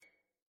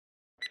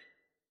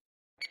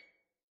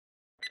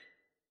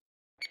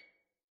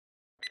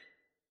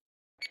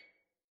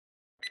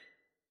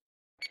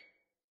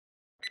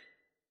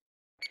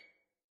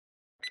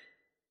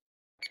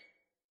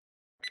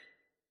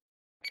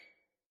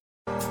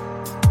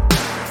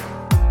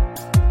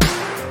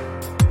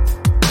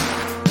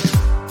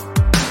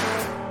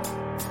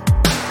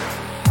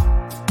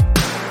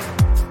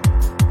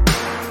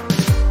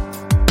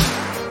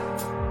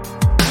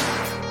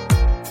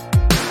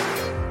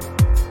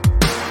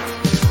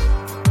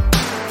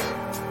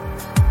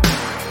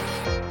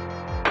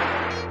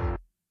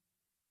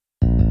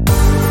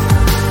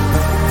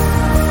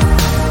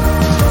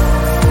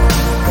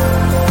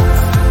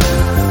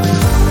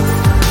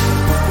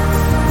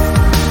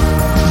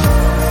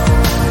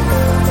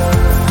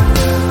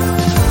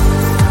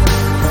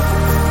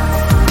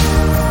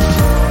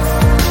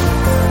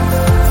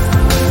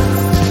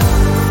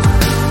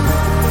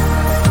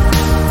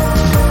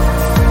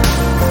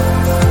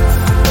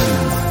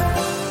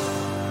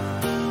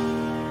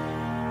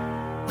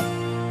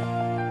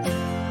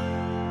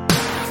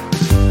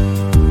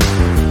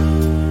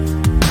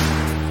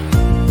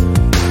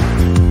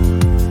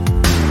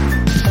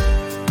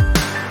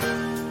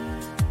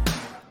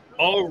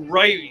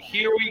right,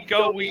 here we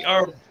go. We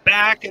are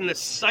back, and the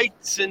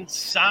sights and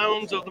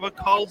sounds of the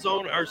McCall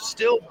Zone are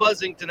still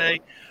buzzing today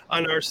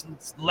on our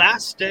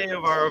last day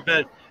of our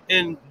event.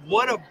 And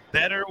what a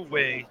better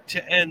way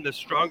to end the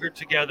Stronger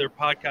Together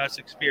podcast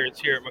experience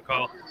here at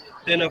McCall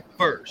than a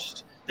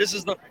first. This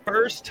is the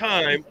first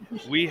time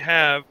we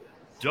have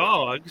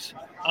dogs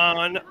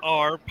on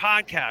our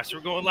podcast.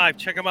 We're going live.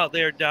 Check them out.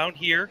 They are down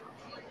here.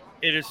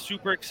 It is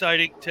super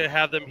exciting to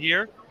have them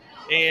here,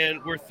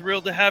 and we're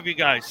thrilled to have you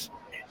guys.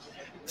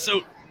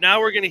 So now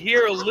we're going to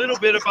hear a little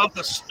bit about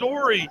the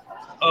story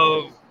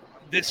of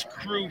this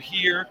crew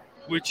here,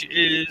 which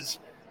is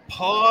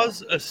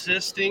Paws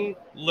Assisting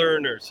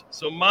Learners.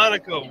 So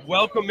Monica,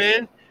 welcome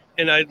in,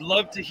 and I'd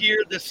love to hear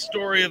the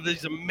story of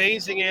these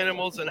amazing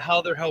animals and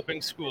how they're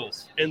helping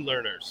schools and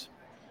learners.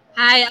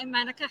 Hi, I'm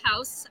Monica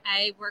House.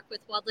 I work with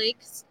Walled Lake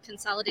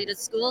Consolidated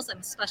Schools. I'm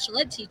a special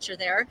ed teacher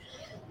there,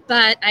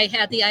 but I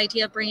had the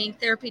idea of bringing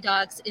therapy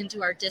dogs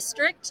into our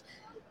district.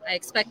 I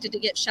expected to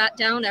get shot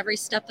down every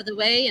step of the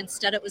way.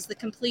 Instead, it was the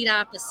complete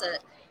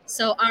opposite.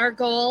 So our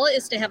goal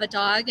is to have a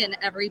dog in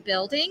every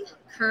building.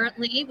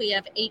 Currently, we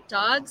have 8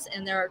 dogs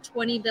and there are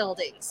 20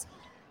 buildings.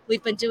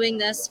 We've been doing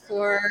this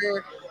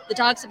the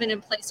dogs have been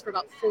in place for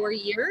about 4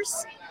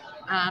 years.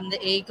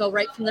 They go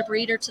right from the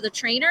breeder to the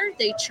trainer.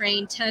 They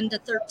train 10 to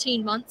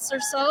 13 months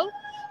or so.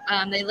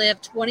 They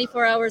live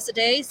 24 hours a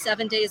day,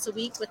 7 days a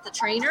week with the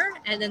trainer,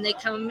 and then they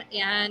come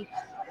and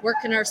work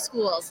in our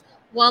schools.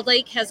 Walled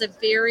Lake has a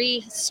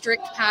very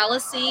strict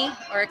policy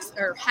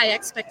or high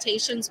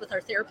expectations with our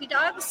therapy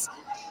dogs.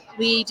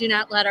 We do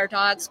not let our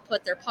dogs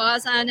put their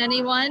paws on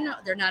anyone.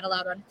 They're not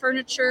allowed on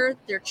furniture.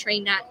 They're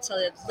trained not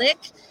to lick.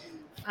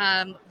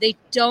 They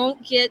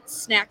don't get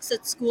snacks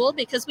at school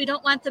because we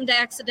don't want them to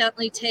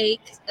accidentally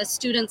take a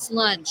student's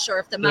lunch or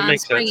if the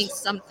mom's bringing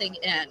something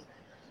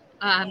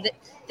in.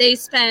 They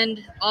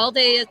spend all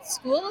day at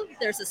school.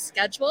 There's a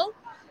schedule.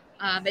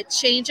 It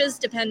changes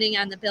depending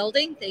on the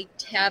building. They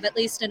have at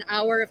least an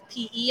hour of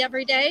PE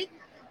every day.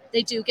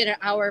 They do get an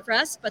hour of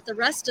rest, but the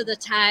rest of the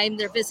time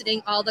they're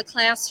visiting all the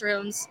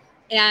classrooms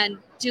and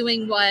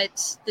doing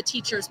what the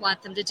teachers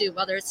want them to do,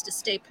 whether it's to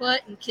stay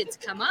put and kids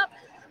come up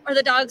or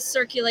the dogs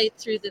circulate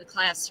through the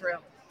classroom.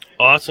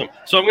 Awesome.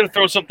 So I'm going to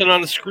throw something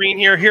on the screen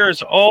here. Here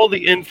is all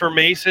the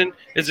information.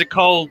 Is it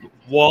called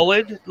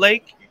Walled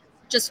Lake?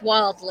 Just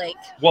Walled Lake.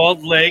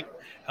 Walled Lake.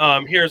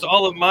 Here's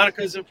all of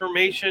Monica's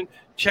information.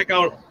 Check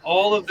out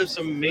all of this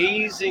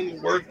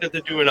amazing work that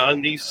they're doing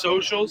on these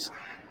socials.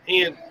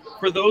 And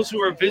for those who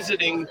are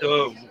visiting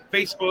the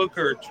Facebook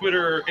or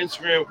Twitter or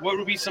Instagram, what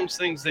would be some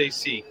things they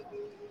see?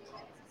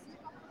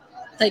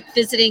 Like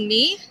visiting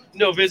me?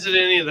 No, visit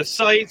any of the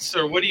sites,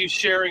 or what are you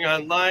sharing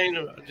online?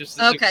 Just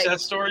the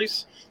success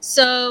stories?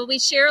 So we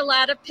share a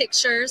lot of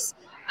pictures.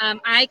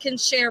 I can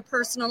share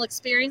personal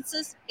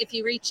experiences. If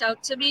you reach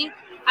out to me,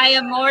 I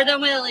am more than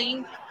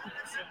willing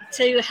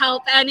to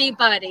help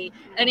anybody,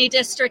 any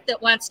district that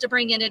wants to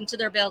bring it into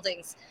their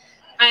buildings.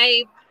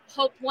 I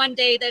hope one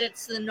day that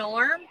it's the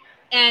norm.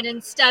 And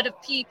instead of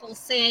people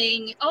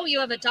saying, oh, you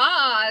have a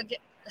dog,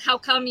 how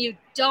come you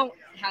don't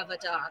have a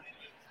dog?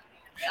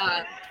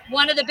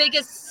 One of the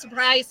biggest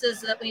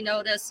surprises that we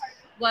noticed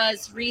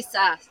was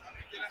recess.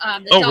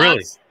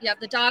 Really? Yeah,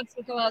 the dogs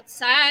will go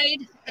outside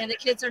and the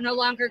kids are no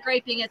longer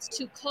griping. It's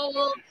too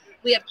cold.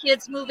 We have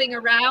kids moving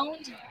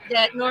around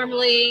that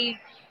normally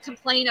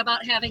complain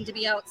about having to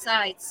be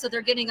outside. So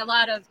they're getting a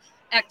lot of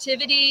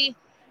activity,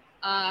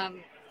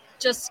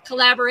 just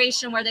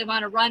collaboration where they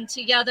want to run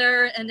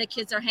together and the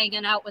kids are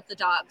hanging out with the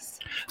dogs.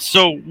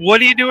 So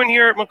what are you doing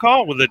here at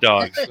McCall with the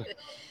dogs?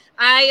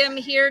 I am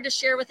here to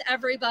share with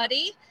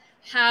everybody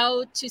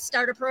how to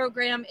start a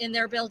program in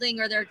their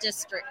building or their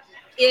district.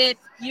 If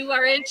you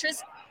are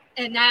interested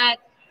in that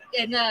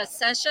in a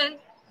session,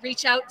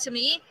 reach out to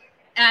me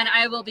and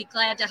I will be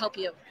glad to help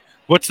you.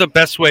 What's the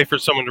best way for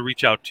someone to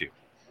reach out to you?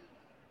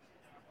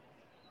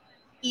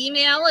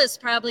 Email is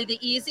probably the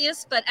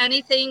easiest, but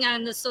anything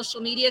on the social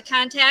media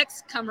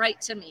contacts, come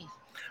right to me.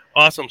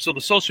 Awesome. So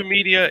the social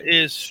media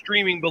is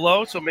streaming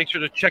below, so make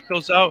sure to check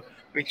those out.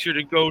 Make sure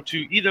to go to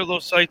either of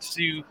those sites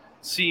to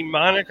see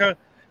Monica.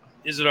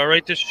 Is it all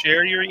right to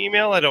share your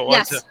email? I don't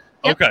want to.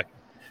 Yep. Okay.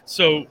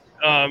 So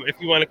if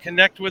you want to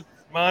connect with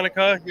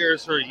Monica,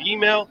 here's her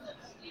email.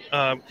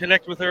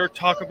 Connect with her,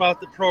 talk about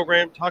the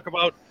program, talk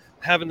about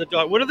having the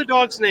dog. What are the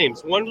dogs'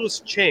 names? One was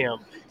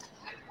Champ.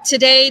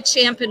 Today,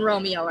 Champ and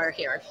Romeo are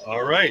here.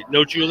 All right.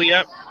 No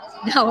Juliet?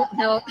 No.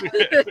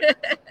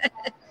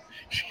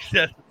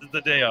 That's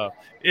the day off.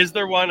 Is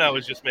there one? I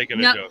was just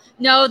making a joke.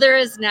 No, there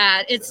is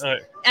not. It's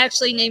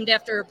actually named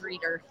after a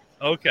breeder.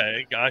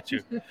 Okay, got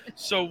you.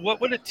 So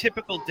what would a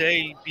typical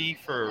day be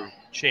for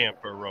Champ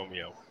or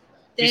Romeo?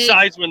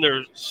 Besides when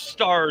they're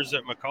stars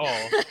at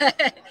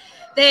McCall.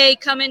 They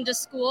come into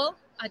school,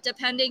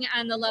 depending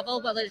on the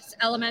level, whether it's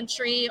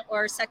elementary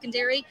or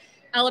secondary.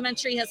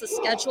 Elementary has a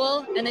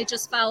schedule, and they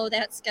just follow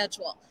that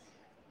schedule.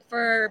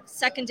 For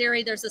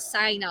secondary, there's a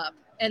sign up,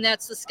 and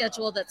that's the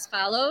schedule that's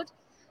followed.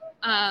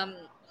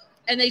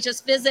 And they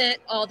just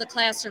visit all the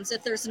classrooms.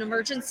 If there's an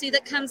emergency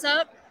that comes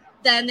up,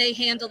 then they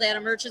handle that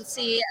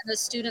emergency, and the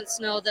students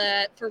know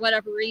that for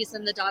whatever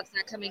reason, the dog's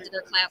not coming to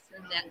their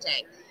classroom that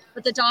day.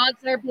 But the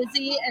dogs are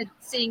busy and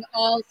seeing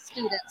all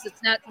students.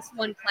 It's not just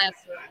one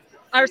classroom.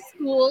 Our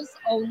schools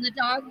own the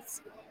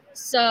dogs,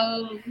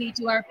 so we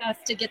do our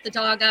best to get the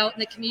dog out in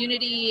the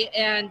community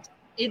and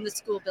in the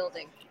school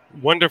building.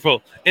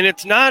 Wonderful. And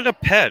it's not a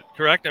pet,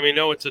 correct? I mean,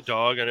 no, it's a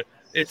dog, and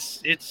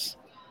it's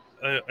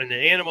an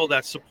animal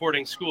that's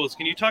supporting schools.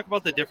 Can you talk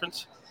about the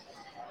difference?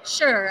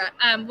 Sure.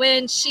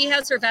 When she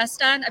has her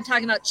vest on, I'm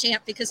talking about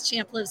Champ because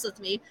Champ lives with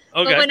me.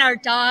 Okay. But when our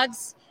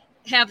dogs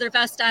have their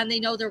vest on, they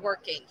know they're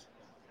working.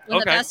 When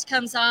the vest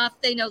comes off,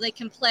 they know they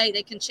can play,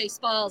 they can chase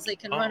balls, they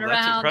can run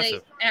around,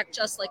 impressive. They act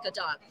just like a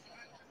dog.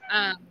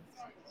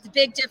 The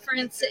big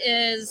difference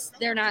is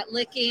they're not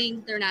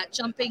licking, they're not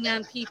jumping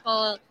on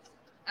people.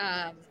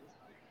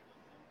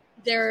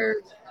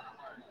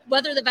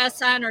 Whether the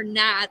vest's on or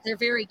not, they're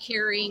very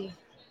caring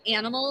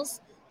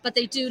animals, but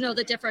they do know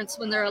the difference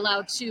when they're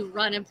allowed to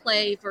run and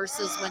play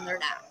versus when they're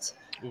not.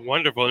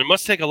 Wonderful. And it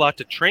must take a lot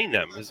to train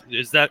them.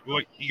 Is that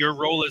what your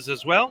role is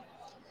as well?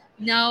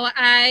 No,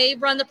 I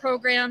run the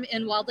program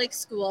in Walled Lake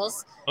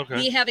Schools. Okay.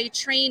 We have a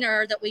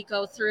trainer that we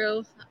go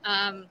through,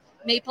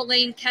 Maple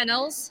Lane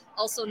Kennels,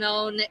 also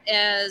known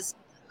as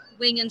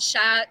Wing and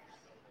Shot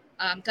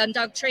Gun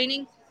Dog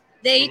Training.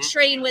 They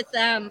train with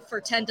them for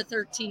 10 to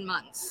 13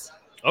 months.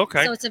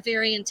 Okay. So it's a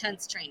very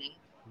intense training.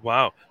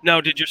 Wow.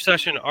 Now, did your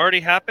session already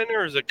happen,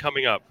 or is it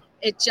coming up?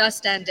 It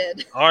just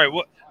ended. All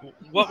right.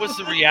 What was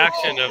the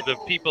reaction of the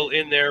people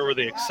in there? Were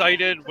they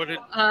excited?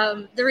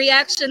 The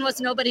reaction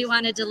was nobody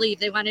wanted to leave.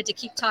 They wanted to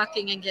keep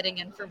talking and getting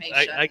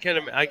information. I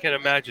can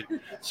imagine.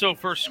 So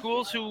for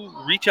schools who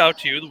reach out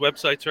to you, the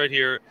website's right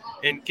here,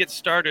 and get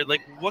started,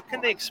 like what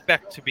can they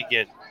expect to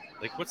begin?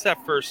 Like what's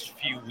that first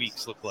few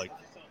weeks look like?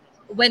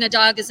 When a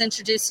dog is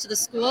introduced to the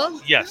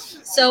school? Yes.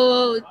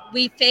 So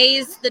we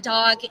phase the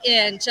dog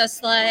in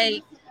just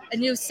like a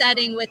new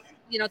setting with,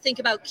 think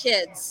about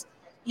kids.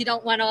 You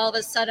don't want to all of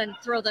a sudden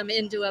throw them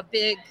into a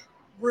big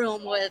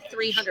room with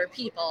 300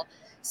 people.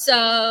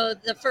 So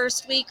the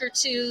first week or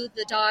two,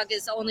 the dog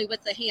is only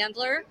with the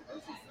handler.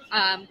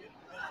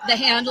 The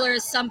handler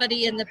is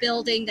somebody in the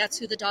building. That's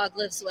who the dog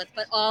lives with,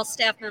 but all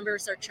staff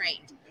members are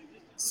trained.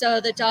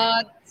 So the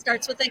dog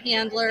starts with the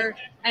handler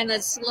and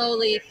then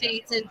slowly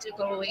fades into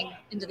going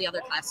into the other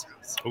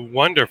classrooms.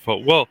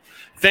 Wonderful. Well,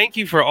 thank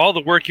you for all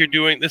the work you're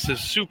doing. This is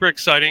super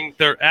exciting.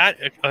 They're at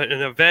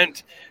an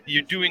event.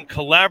 You're doing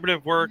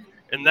collaborative work,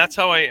 and that's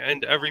how I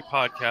end every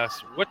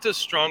podcast. What does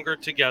Stronger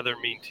Together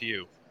mean to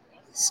you?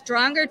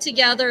 Stronger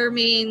Together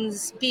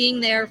means being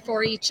there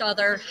for each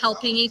other,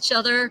 helping each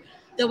other.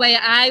 The way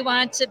I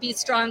want to be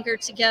stronger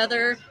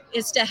together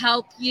is to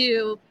help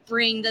you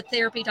bring the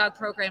therapy dog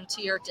program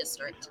to your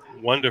district.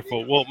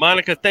 Wonderful. Well,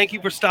 Monica, thank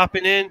you for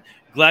stopping in.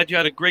 Glad you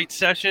had a great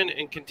session,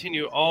 and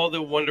continue all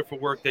the wonderful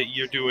work that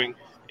you're doing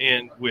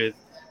and with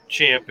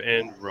Champ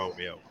and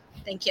Romeo.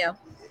 Thank you.